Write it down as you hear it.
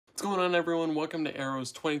What's going on, everyone? Welcome to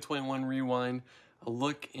Arrow's 2021 Rewind, a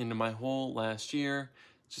look into my whole last year.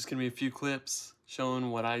 It's just gonna be a few clips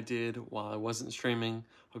showing what I did while I wasn't streaming.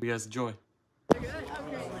 Hope you guys enjoy. Hey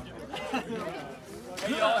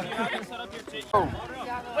y'all, here, I can set up your tee.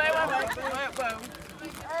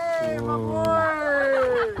 Hey, my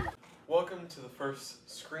boy! Welcome to the first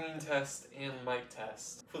screen test and mic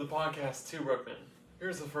test for the podcast 2 Brookman.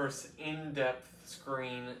 Here's the first in-depth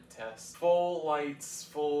screen test. Full lights,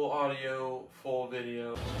 full audio, full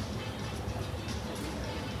video.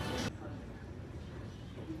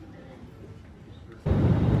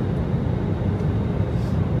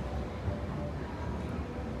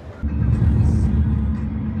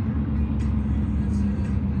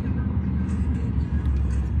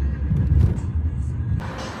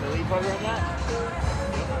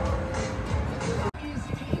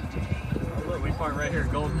 We park right here,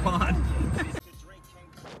 Golden Pond.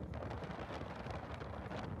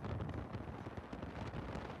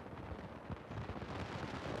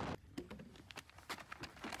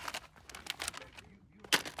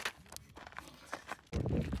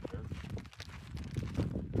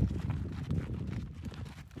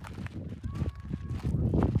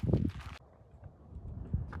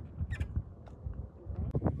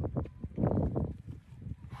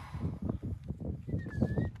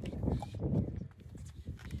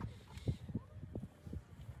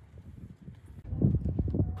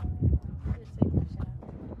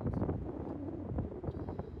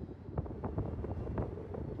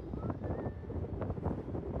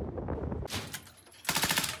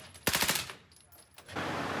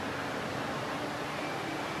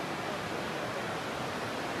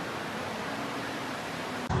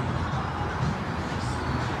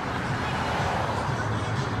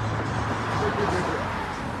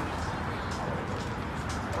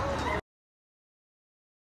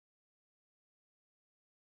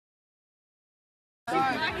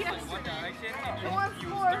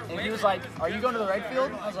 And he was like, "Are you going to the right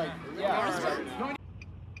field?" I was like, "Yeah."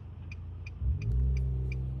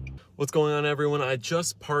 What's going on, everyone? I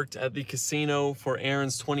just parked at the casino for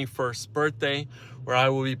Aaron's 21st birthday, where I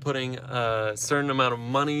will be putting a certain amount of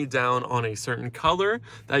money down on a certain color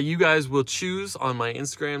that you guys will choose on my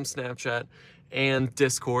Instagram, Snapchat, and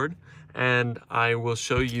Discord. And I will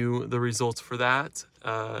show you the results for that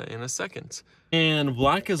in a second. And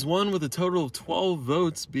black has won with a total of 12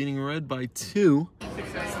 votes, beating red by 2.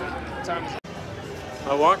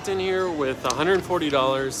 I walked in here with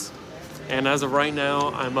 $140, and as of right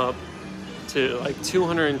now, I'm up to like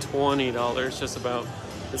 $220 just about.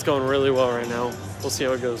 It's going really well right now. We'll see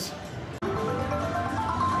how it goes. So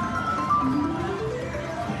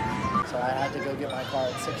I had to go get my car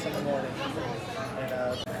at 6 in the morning.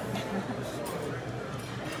 And,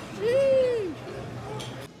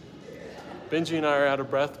 Benji and I are out of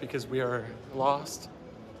breath because we are lost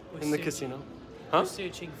in the casino. We're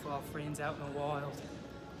searching for our friends out in the wild.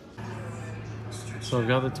 So I've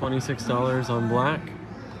got the $26 on black.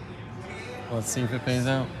 Let's see if it pays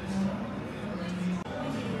out.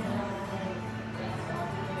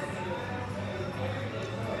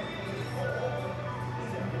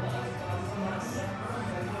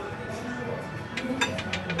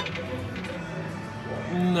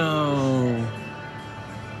 No.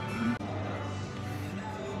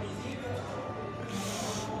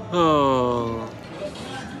 Oh.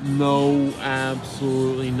 No,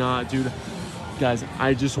 absolutely not, dude. Guys,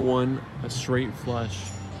 I just won a straight flush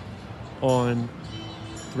on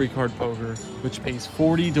 3-card poker, which pays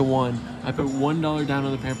 40 to 1. I put $1 down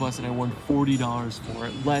on the Pair Plus and I won $40 for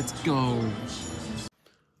it. Let's go.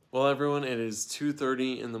 Well, everyone, it is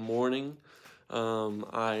 2:30 in the morning.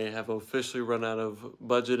 I have officially run out of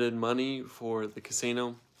budgeted money for the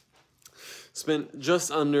casino. Spent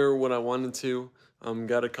just under what I wanted to.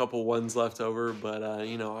 Got a couple ones left over, but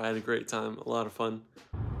you know, I had a great time, a lot of fun.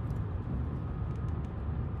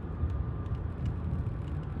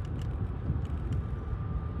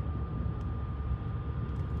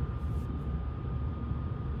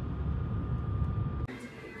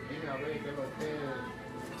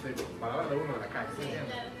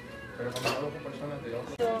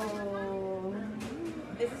 So,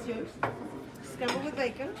 this is yours. Scrambled with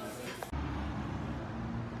bacon.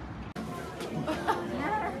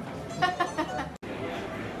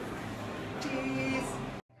 Cheese.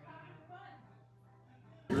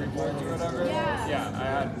 Yeah, I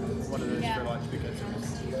had one of those for lunch because it was...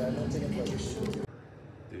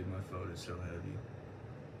 Dude, my phone is so heavy.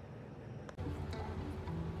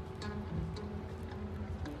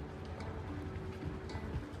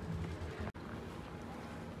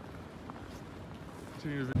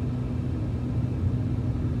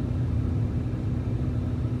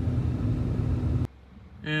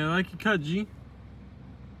 And I like your cut, G.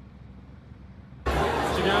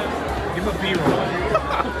 Give him a B-roll.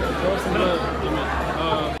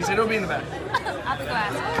 He said it'll be in the back. At the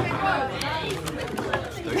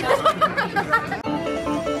glass.